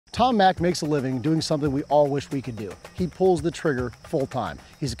Tom Mack makes a living doing something we all wish we could do. He pulls the trigger full time.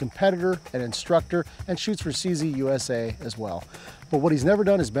 He's a competitor, an instructor, and shoots for CZ USA as well. But what he's never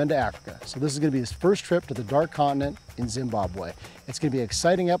done is been to Africa. So this is gonna be his first trip to the Dark Continent in Zimbabwe. It's gonna be an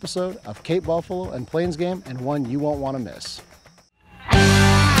exciting episode of Cape Buffalo and Plains Game, and one you won't wanna miss.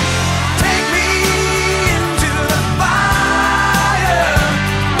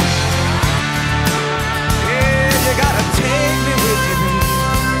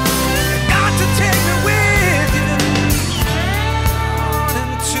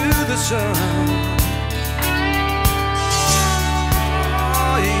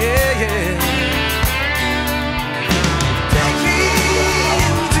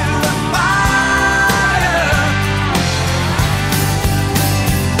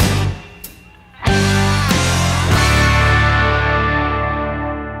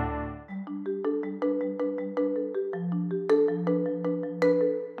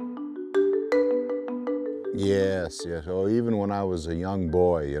 Yes. Oh, even when I was a young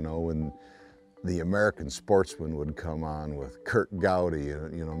boy, you know, when the American Sportsman would come on with Kurt Gowdy,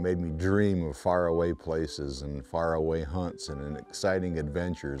 you know, made me dream of faraway places and faraway hunts and exciting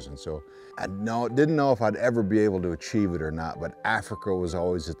adventures. And so I didn't know if I'd ever be able to achieve it or not, but Africa was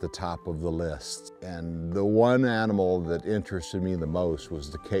always at the top of the list. And the one animal that interested me the most was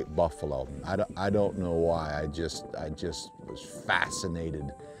the Cape buffalo. I don't know why, I just was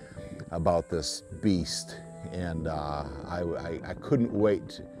fascinated about this beast. And I couldn't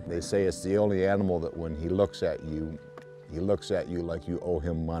wait. They say it's the only animal that when he looks at you like you owe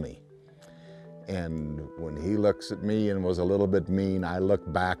him money. And when he looks at me and was a little bit mean, I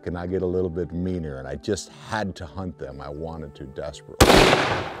look back and I get a little bit meaner, and I just had to hunt them. I wanted to desperately.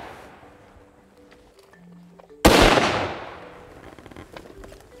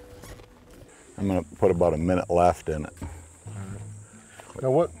 I'm gonna put about a minute left in it.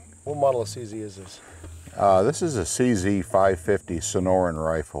 Now what model of CZ is this? This is a CZ 550 Sonoran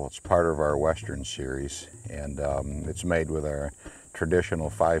rifle. It's part of our Western series, and it's made with our traditional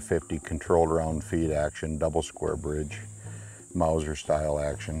 550 controlled round feed action, double square bridge, Mauser style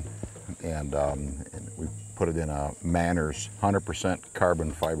action, and we put it in a Manners 100%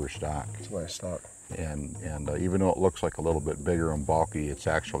 carbon fiber stock. It's a nice stock. And even though it looks like a little bit bigger and bulky, it's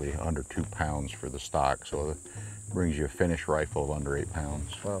actually under 2 pounds for the stock. So it brings you a finished rifle of under 8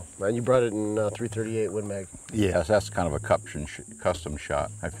 pounds. Wow, and you brought it in 338 Wood Mag. Yes, that's kind of a custom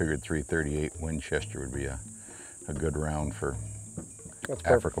shot. I figured 338 Winchester would be a good round for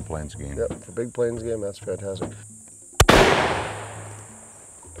Africa Plains game. Yep, for big Plains game, that's fantastic. How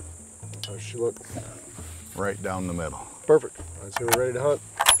does she look? Right down the middle. Perfect. I'd say we're ready to hunt.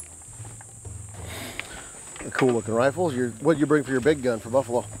 Cool looking rifles. What do you bring for your big gun for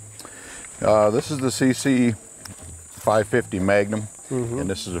buffalo? This is the CC 550 Magnum, and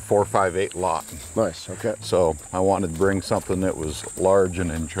this is a 4.58 lot. Nice, okay. So I wanted to bring something that was large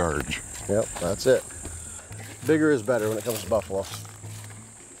and in charge. Yep, that's it. Bigger is better when it comes to buffalo.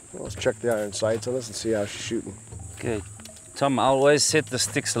 Well, let's check the iron sights on this and see how she's shooting. Okay, Tom, I'll always set the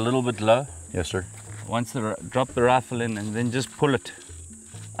sticks a little bit low. Yes, sir. Once drop the rifle in and then just pull it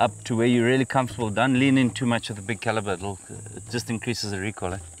up to where you're really comfortable. Don't lean in too much with the big caliber. It just increases the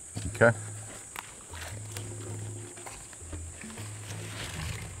recoil. Okay.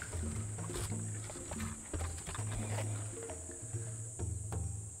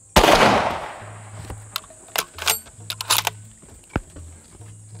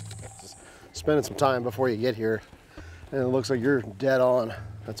 Spending some time before you get here, and it looks like you're dead on.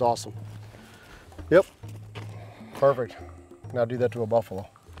 That's awesome. Yep, perfect. Now do that to a buffalo.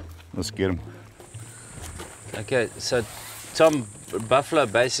 Let's get him. Okay, so Tom, buffalo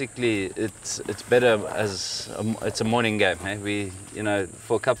basically it's better as it's a morning game. Eh? You know,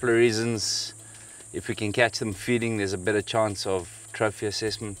 for a couple of reasons, if we can catch them feeding, there's a better chance of trophy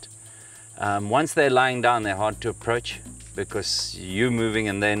assessment. Once they're lying down, they're hard to approach because you're moving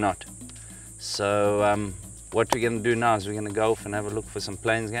and they're not. So what we're going to do now is we're going to go off and have a look for some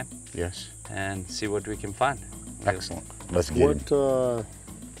Plains game. Yes. And see what we can find. Excellent. Let's get him. What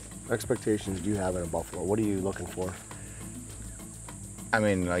expectations do you have in a buffalo? What are you looking for? I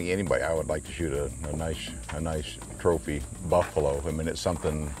mean, like anybody, I would like to shoot a nice trophy buffalo. I mean, it's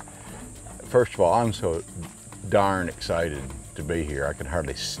something. First of all, I'm so darn excited to be here. I can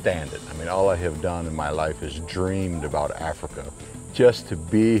hardly stand it. I mean, all I have done in my life is dreamed about Africa. Just to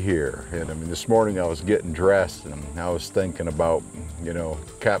be here. And I mean, this morning I was getting dressed and I was thinking about, you know,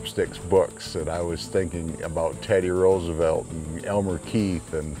 Capstick's books, and I was thinking about Teddy Roosevelt and Elmer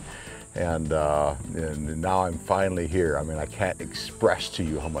Keith and And now I'm finally here. I mean, I can't express to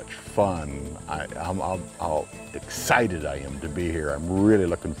you how much fun, how excited I am to be here. I'm really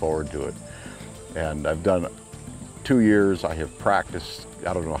looking forward to it. And I've done 2 years. I have practiced,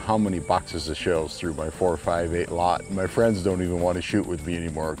 I don't know how many boxes of shells through my 4, 5, 8 lot. My friends don't even want to shoot with me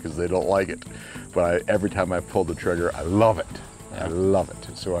anymore because they don't like it. But every time I pull the trigger, I love it. I love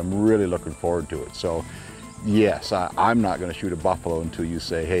it. So I'm really looking forward to it. So yes, I'm not going to shoot a buffalo until you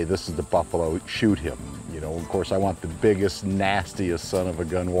say, hey, this is the buffalo, shoot him. You know, of course, I want the biggest, nastiest son of a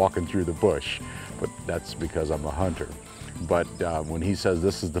gun walking through the bush, but that's because I'm a hunter. But when he says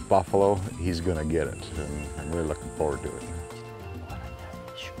this is the buffalo, he's going to get it. And I'm really looking forward to it.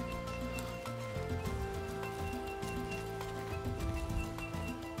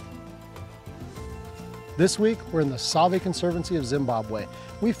 This week, we're in the Save Conservancy of Zimbabwe.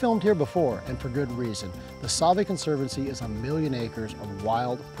 We filmed here before, and for good reason. The Save Conservancy is 1 million acres of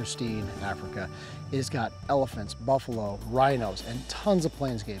wild, pristine Africa. It's got elephants, buffalo, rhinos, and tons of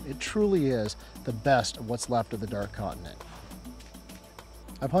plains game. It truly is the best of what's left of the Dark Continent.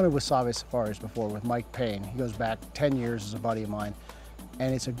 I've hunted with Save Safaris before with Mike Payne. He goes back 10 years as a buddy of mine,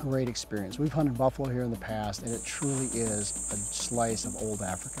 and it's a great experience. We've hunted buffalo here in the past, and it truly is a slice of old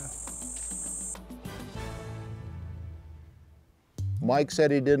Africa. Mike said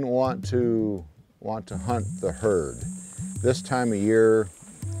he didn't want to hunt the herd. This time of year,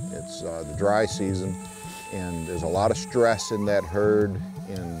 it's the dry season, and there's a lot of stress in that herd,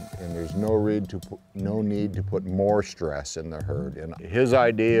 and there's no need to put more stress in the herd. And his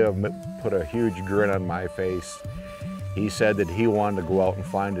idea put a huge grin on my face. He said that he wanted to go out and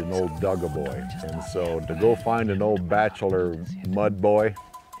find an old Dugga boy. And so to go find an old bachelor mud boy,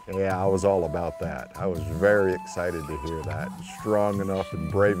 yeah, I was all about that. I was very excited to hear that. Strong enough and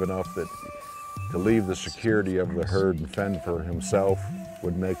brave enough that to leave the security of the herd and fend for himself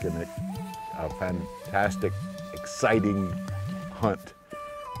would make it a fantastic, exciting hunt.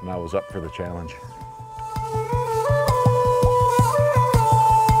 And I was up for the challenge.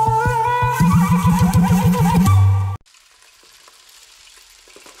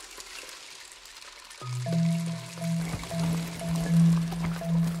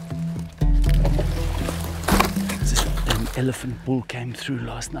 Elephant bull came through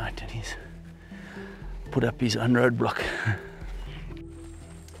last night and he's put up his own roadblock.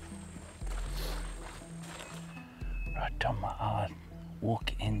 Right, Tom, our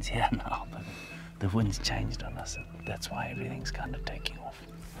walk ends here now, but the wind's changed on us, and that's why everything's kind of taking off.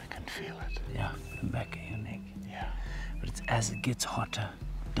 I can feel it. Yeah, the back of your neck. Yeah. But it's as it gets hotter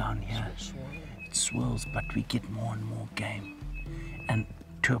down here, it swirls, but we get more and more game, and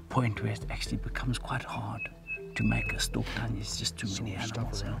to a point where it actually becomes quite hard to make a stalk down. There's just too many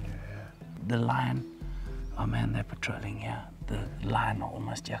animals. The lion, oh man, they're patrolling here. The lion are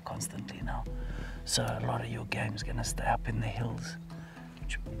almost here constantly now. So a lot of your game's gonna stay up in the hills.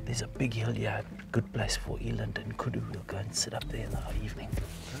 There's a big hill here, good place for eland and kudu. We'll go and sit up there in the evening.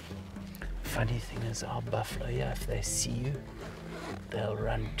 Funny thing is, our buffalo here, if they see you, they'll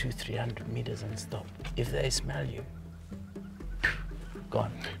run 200-300 meters and stop. If they smell you,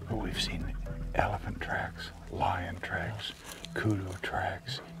 gone. But we've seen elephant tracks, lion tracks, kudu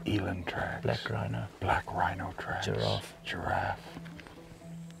tracks, eland tracks, Black rhino tracks, giraffe,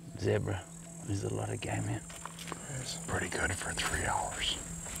 zebra. There's a lot of game here. It's pretty good for 3 hours.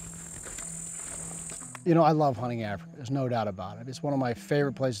 You know, I love hunting Africa, there's no doubt about it. It's one of my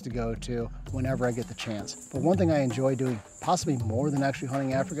favorite places to go to whenever I get the chance. But one thing I enjoy doing, possibly more than actually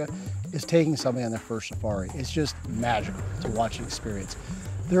hunting Africa, is taking somebody on their first safari. It's just magical to watch and experience.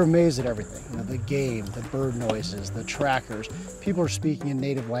 They're amazed at everything, you know, the game, the bird noises, the trackers. People are speaking in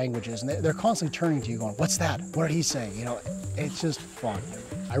native languages, and they're constantly turning to you going, what's that? What did he say? You know, it's just fun.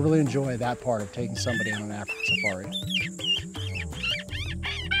 I really enjoy that part of taking somebody on an African safari.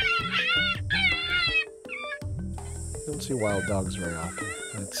 You don't see wild dogs very often.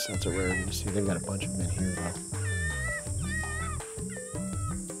 That's a rarity to see. They've got a bunch of them in here, though.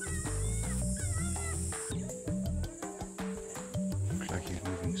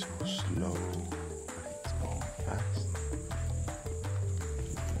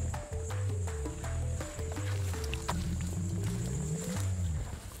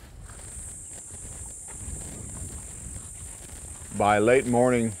 By late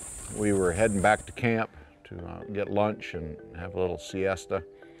morning, we were heading back to camp to get lunch and have a little siesta.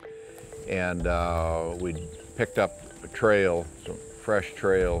 And we picked up a trail, some fresh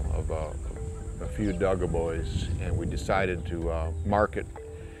trail of a few Dugga boys, and we decided to mark it,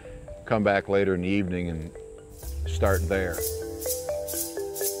 come back later in the evening and start there.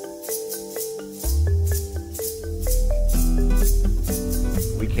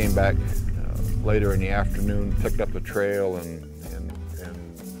 We came back later in the afternoon, picked up the trail and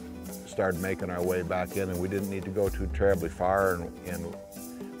started making our way back in, and we didn't need to go too terribly far, and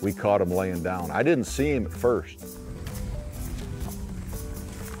we caught him laying down. I didn't see him at first.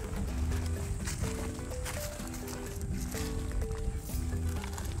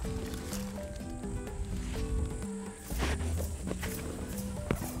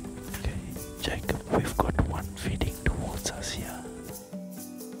 Okay, Jacob, we've got one feeding towards us here.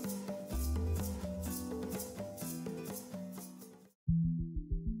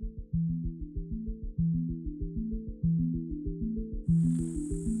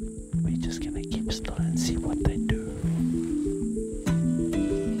 We're just gonna keep still and see what they do.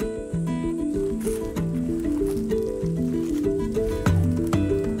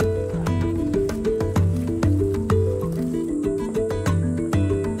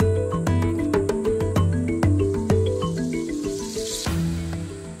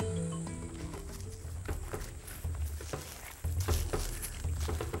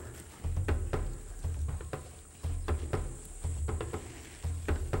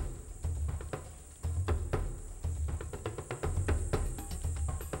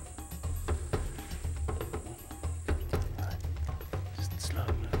 Slow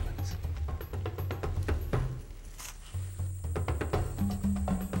movements.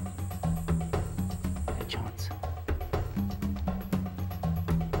 A chance.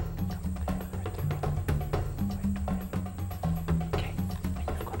 Okay,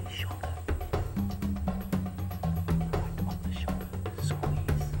 you've got his shoulder. Right on the shoulder.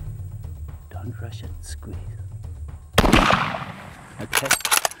 Squeeze. Don't rush it. Squeeze. Okay.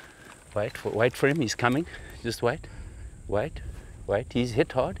 Wait for him. He's coming. Just wait. Wait. Wait, he's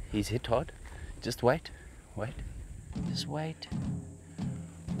hit hard, Just wait, just wait.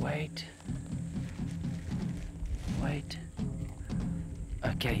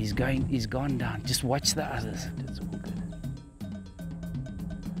 Okay, he's gone down. Just watch the others. It's all good.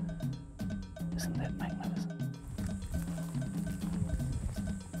 Isn't that magnificent?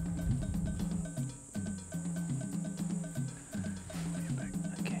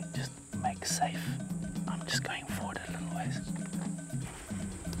 Okay, just make safe. I'm just going forward a little ways.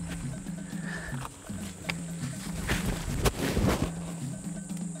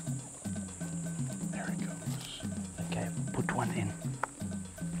 Okay, put one in.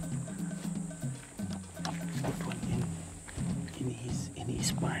 Put one in his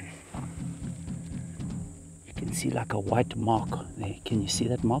spine. You can see like a white mark there. Can you see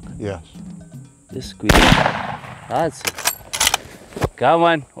that mark? Yes. Just squeeze. That's it. Come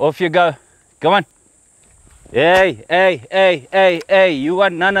on, off you go. Come on. Hey, you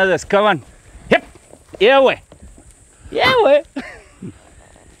want none of this. Come on. Hip. Yeah, way.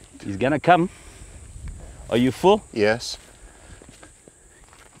 He's gonna come. Are you full? Yes.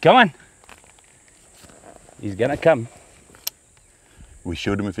 Come on. He's gonna come. We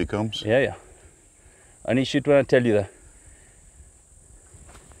shoot him if he comes? Yeah. Only shoot when I tell you that.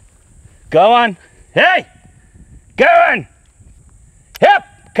 Go on. Hey! Go on! Hip!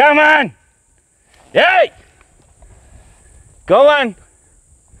 Come on! Hey! Go on!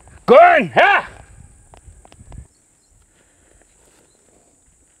 Go on! Ha!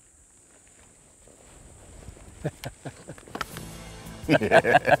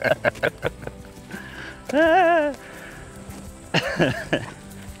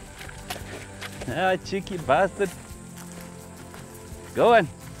 Ah, cheeky bastard. Go on.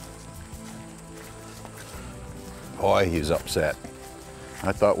 Boy, he's upset.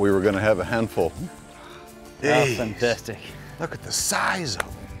 I thought we were going to have a handful. Oh, fantastic. Look at the size of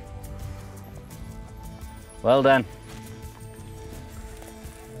them. Well done.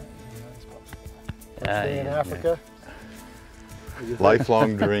 Stay in Africa.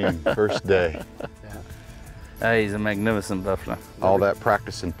 Lifelong dream, first day. Oh, he's a magnificent buffalo. All that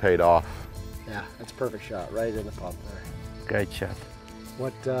practicing paid off. Yeah, that's a perfect shot, right in the pump there. Great shot.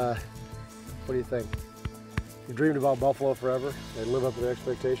 What do you think? You dreamed about buffalo forever? They live up to their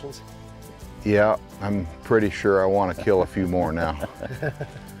expectations? Yeah, I'm pretty sure I want to kill a few more now.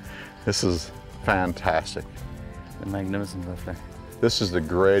 This is fantastic. A magnificent buffalo. This is the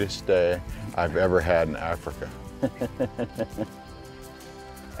greatest day I've ever had in Africa.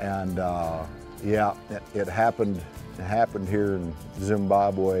 And yeah, it happened here in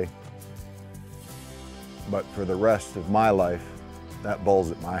Zimbabwe. But for the rest of my life, that bull's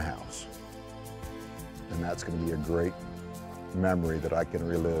at my house. And that's going to be a great memory that I can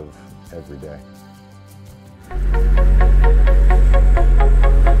relive every day.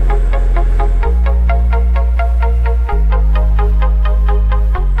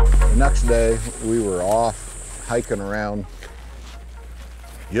 The next day, we were off hiking around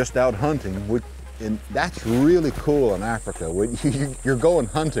just out hunting. And that's really cool in Africa. You're going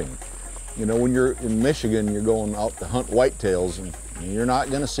hunting. You know, when you're in Michigan, you're going out to hunt whitetails, and you're not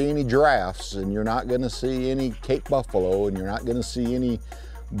going to see any giraffes, and you're not going to see any Cape buffalo, and you're not going to see any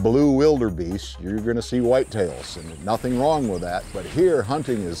blue wildebeest. You're going to see whitetails, and nothing wrong with that. But here,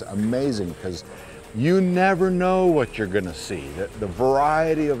 hunting is amazing because you never know what you're going to see. The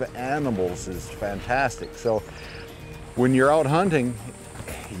variety of animals is fantastic. So when you're out hunting,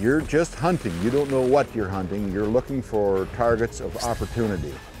 you're just hunting. You don't know what you're hunting. You're looking for targets of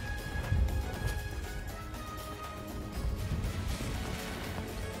opportunity.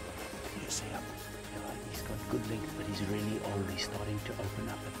 You see him? He's got good length, but he's really already starting to open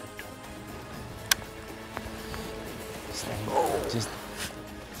up at the top. Staying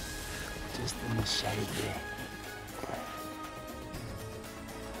just in the shade there. Okay,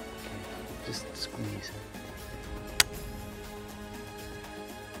 just squeeze.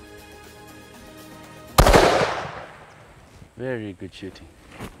 Very good shooting.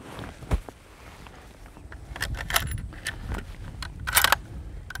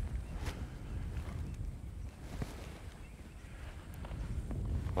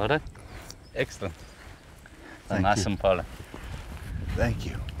 Well done. Excellent. It's a nice impala. Thank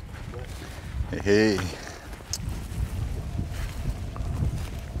you. Hey.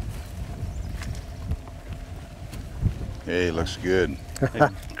 Hey, looks good.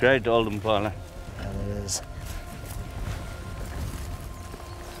 Great old impala. That it is.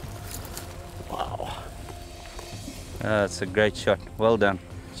 Wow. It's a great shot. Well done.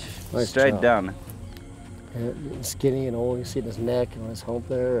 Nice Straight job. down. And skinny and old. You see his neck and his hump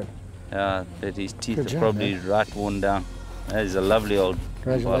there. But his teeth Good are job, probably man. right worn down. That is a lovely old impala.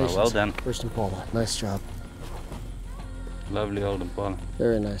 Congratulations. Well done. First impala. Nice job. Lovely old impala.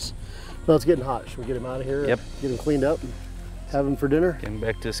 Very nice. Well, it's getting hot. Should we get him out of here? Yep. Get him cleaned up and have him for dinner? Getting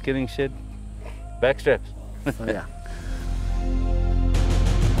back to the skinning shed. Backstraps. Oh, yeah.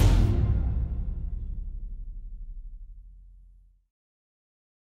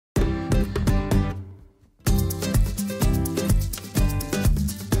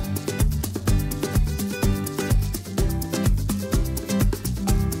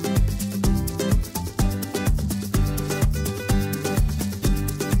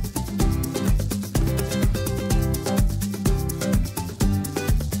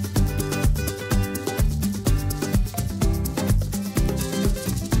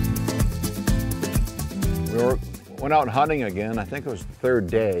 Went out hunting again. I think it was the third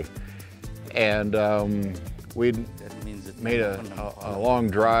day, and we'd That means it made a long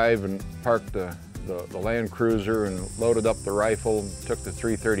drive and parked the Land Cruiser and loaded up the rifle, took the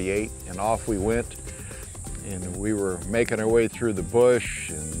 .338, and off we went. And we were making our way through the bush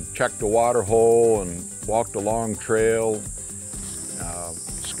and checked a water hole and walked a long trail,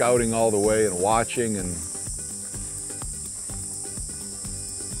 scouting all the way and watching. And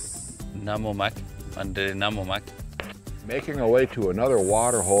Namo Mack. Under Namo Mack. making our way to another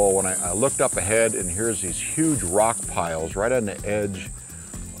water hole when I looked up ahead, and here's these huge rock piles right on the edge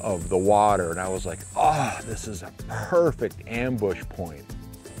of the water, and I was like, oh, this is a perfect ambush point.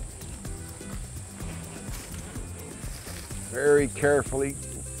 Very carefully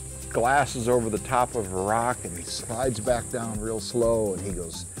glasses over the top of a rock, and he slides back down real slow, and he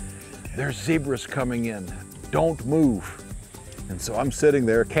goes, there's zebras coming in, don't move. And so I'm sitting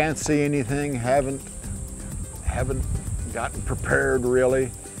there, can't see anything, haven't gotten prepared really,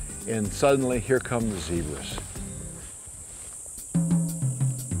 and suddenly here come the zebras.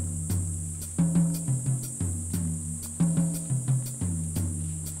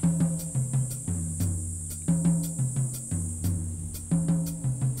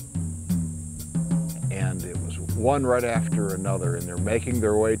 And it was one right after another, and they're making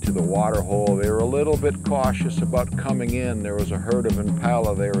their way to the water hole. They were a little bit cautious about coming in. There was a herd of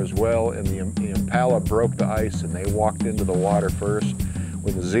impala there as well, and the impala broke the ice and they walked into the water first.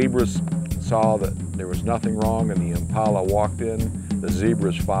 When the zebras saw that there was nothing wrong and the impala walked in, the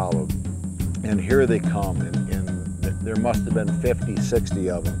zebras followed. And here they come, and there must have been 50, 60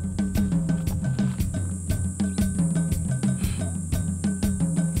 of them.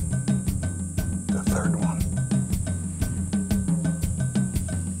 The third one.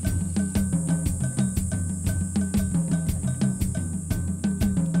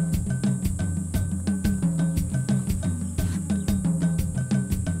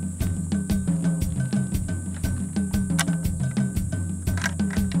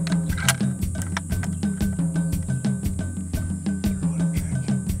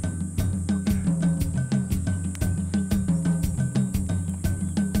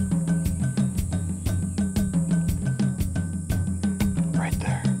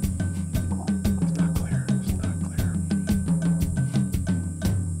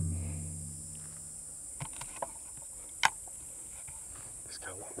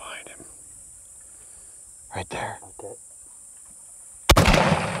 behind him. Right there. Okay.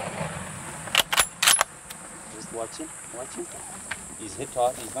 Just watch him. Watch him. He's hit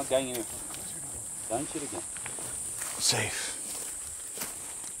hard. He's not going anywhere. Don't shoot again. Safe.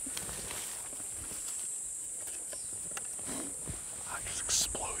 Just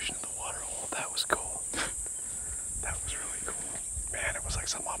explosion in the water hole. That was cool. That was really cool. Man, it was like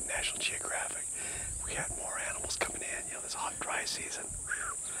something off National Geographic. We had more animals coming in. You know, this hot, dry season.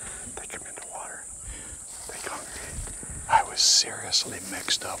 They come into water. They congregate. I was seriously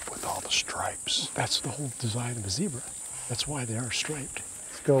mixed up with all the stripes. That's the whole design of a zebra. That's why they are striped.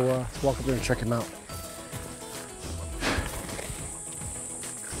 Let's go walk up there and check him out.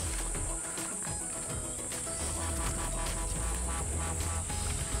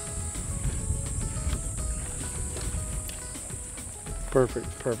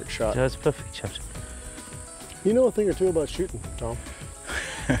 Perfect shot. That's perfect shot. You know a thing or two about shooting, Tom.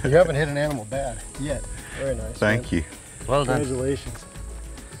 You haven't hit an animal bad yet. Very nice. Thank you. Well done. Congratulations.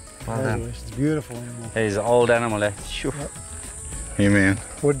 Well done. Congratulations. Beautiful animal. He's an old animal, eh? Sure. Yep. Hey man,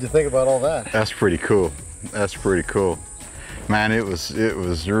 What did you think about all that? that's pretty cool. That's pretty cool. Man, it was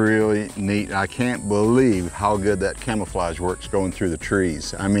really neat. I can't believe how good that camouflage works going through the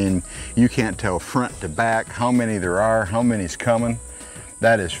trees. I mean, you can't tell front to back how many there are, how many's coming.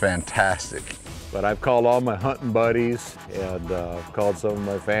 That is fantastic. But I've called all my hunting buddies and called some of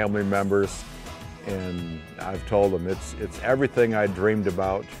my family members, and I've told them it's everything I dreamed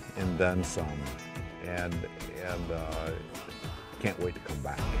about and then some. And can't wait to come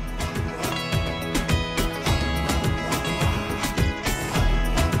back.